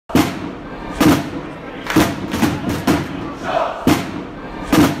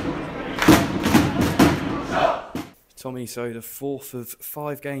Tommy, so the fourth of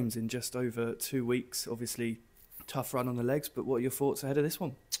 5 games in just over 2 weeks. Obviously, tough run on the legs, but what are your thoughts ahead of this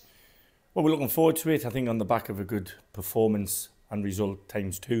one? Well, we're looking forward to it. I think on the back of a good performance and result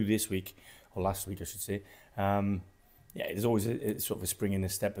 ×2 this week, or last week I should say. Yeah, there's always a sort of a spring in the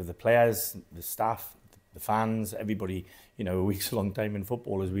step of the players, the staff, the fans, everybody. You know, a week's a long time in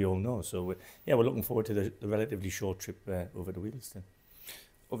football, as we all know. So, we're looking forward to the relatively short trip over to Wealdstone.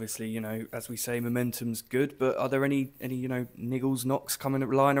 Obviously, you know, as we say, momentum's good, but are there any niggles, knocks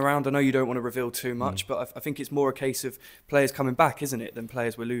lying around? I know you don't want to reveal too much, but I think it's more a case of players coming back, isn't it, than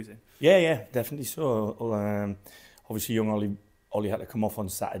players we're losing? Yeah, definitely so. Obviously, young Ollie had to come off on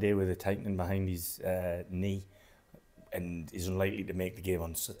Saturday with a tightening behind his knee and is unlikely to make the game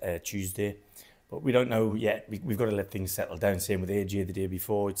on Tuesday. But we don't know yet. We've got to let things settle down. Same with AJ the day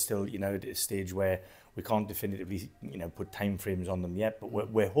before. It's still, at a stage where we can't definitively, put time frames on them yet. But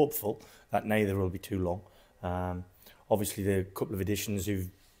we're hopeful that neither will be too long. Obviously, the couple of additions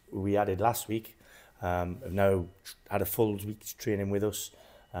we added last week have now had a full week's training with us.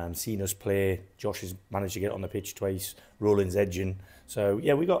 Seen us play. Josh has managed to get on the pitch twice. Roland's edging. So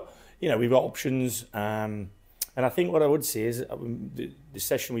yeah, we've got options. And I think what I would say is the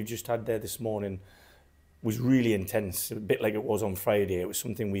session we've just had there this morning was really intense, a bit like it was on Friday. It was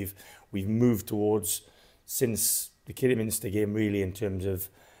something we've moved towards since the Kidderminster game, really, in terms of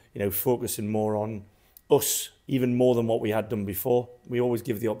focusing more on us, even more than what we had done before. We always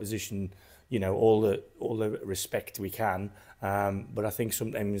give the opposition all the respect we can, but I think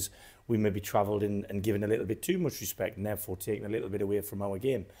sometimes we maybe travelled and given a little bit too much respect, and therefore taking a little bit away from our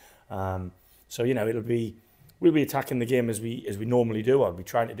game. So we'll be attacking the game as we normally do. I'll be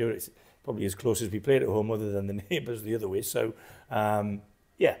trying to do it probably as close as we played at home, other than the neighbours the other way. So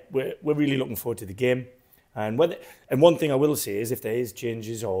we're really looking forward to the game. And one thing I will say is, if there is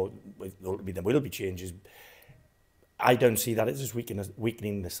changes, or there will be changes, I don't see that as just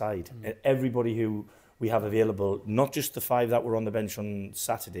weakening the side. Everybody who we have available, not just the 5 that were on the bench on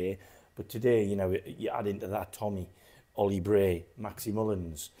Saturday, but today, you add into that Tommy, Ollie Bray, Maxi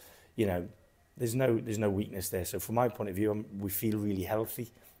Mullins, there's no weakness there. So from my point of view, we feel really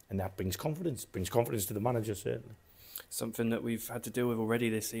healthy, and that brings confidence to the manager, certainly. Something that we've had to deal with already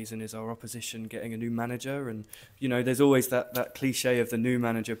this season is our opposition getting a new manager, and there's always that cliche of the new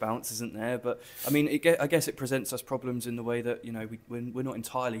manager bounce, isn't there? But I mean, I guess it presents us problems in the way that we're not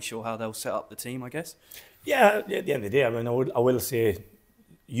entirely sure how they'll set up the team, I guess. Yeah, at the end of the day, I mean, I will say,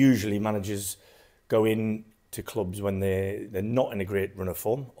 usually managers go in to clubs when they're not in a great run of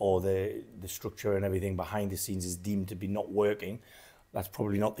form, or the structure and everything behind the scenes is deemed to be not working. That's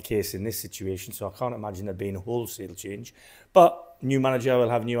probably not the case in this situation, so I can't imagine there being a wholesale change. But new manager will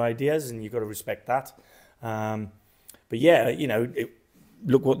have new ideas, and you've got to respect that. But yeah,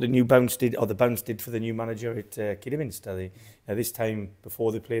 look what the new bounce did, or the bounce did for the new manager at Kidderminster. This time,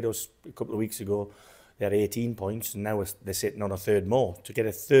 before they played us a couple of weeks ago, they had 18 points, and now they're sitting on a third more. To get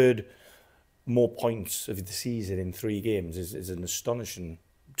a third more points of the season in 3 games is an astonishing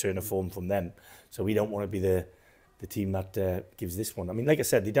turn of form from them. So we don't want to be the team that gives this one. I mean, like I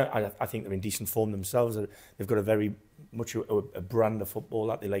said, I think they're in decent form themselves. They've got a very much a brand of football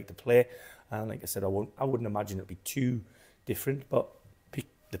that they like to play. And like I said, I wouldn't imagine it'll be too different, but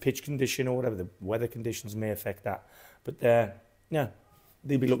the pitch condition or whatever, the weather conditions may affect that. But they'll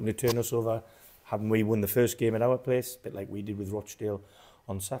be looking to turn us over. Haven't we won the first game at our place, a bit like we did with Rochdale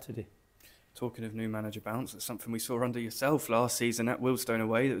on Saturday. Talking of new manager bounce, that's something we saw under yourself last season at Widdrington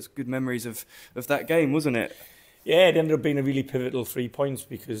away. That was good memories of that game, wasn't it? Yeah, it ended up being a really pivotal 3 points,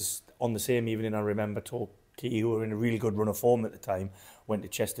 because on the same evening, I remember Torquay, who were in a really good run of form at the time, went to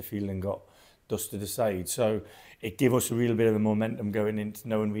Chesterfield and got dusted aside. So it gave us a real bit of a momentum going into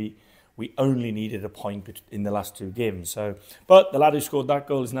knowing we only needed a point in the last 2 games. So, but the lad who scored that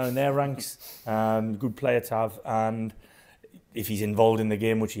goal is now in their ranks. Good player to have, and if he's involved in the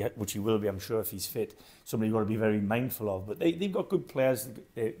game, which he will be, I'm sure, if he's fit, somebody you've got to be very mindful of. But they've got good players.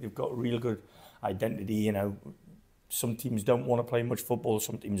 They've got real good identity. Some teams don't want to play much football.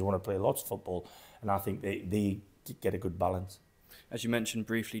 Some teams want to play lots of football. And I think they get a good balance. As you mentioned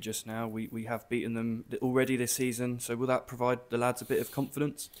briefly just now, we have beaten them already this season. So will that provide the lads a bit of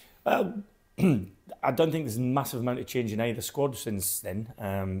confidence? Well, I don't think there's a massive amount of change in either squad since then.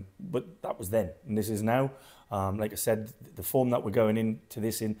 But that was then, and this is now. Like I said, the form that we're going into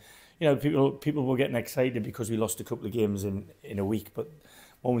this in, people were getting excited because we lost a couple of games in a week, but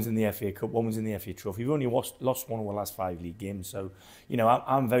one was in the FA Cup, one was in the FA Trophy. We've only lost one of our last 5 league games, so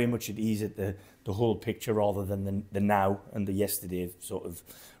I'm very much at ease at the whole picture rather than the now and the yesterday sort of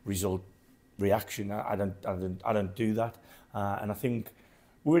result reaction. I don't do that, and I think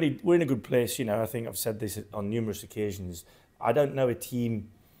we're in a good place, you know. I think I've said this on numerous occasions. I don't know a team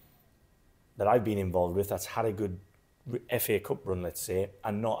that I've been involved with that's had a good FA Cup run, let's say,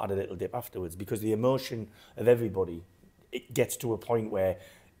 and not had a little dip afterwards, because the emotion of everybody, it gets to a point where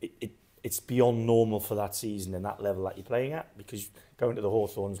it's beyond normal for that season and that level that you're playing at, because going to the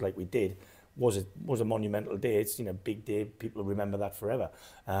Hawthorns like we did was a monumental day. It's, you know, big day. People remember that forever.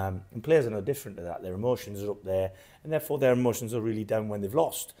 And players are no different to that. Their emotions are up there, and therefore their emotions are really down when they've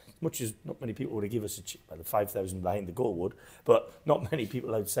lost. Much as not many people would have given us the 5,000 behind the goal would, but not many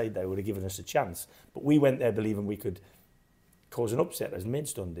people outside there would have given us a chance. But we went there believing we could cause an upset, as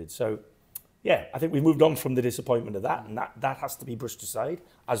Maidstone did. So, yeah, I think we've moved on from the disappointment of that, and that has to be brushed aside,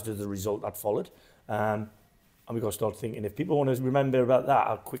 as does the result that followed. And we've got to start thinking, if people want to remember about that,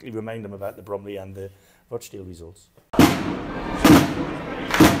 I'll quickly remind them about the Bromley and the Rochdale results.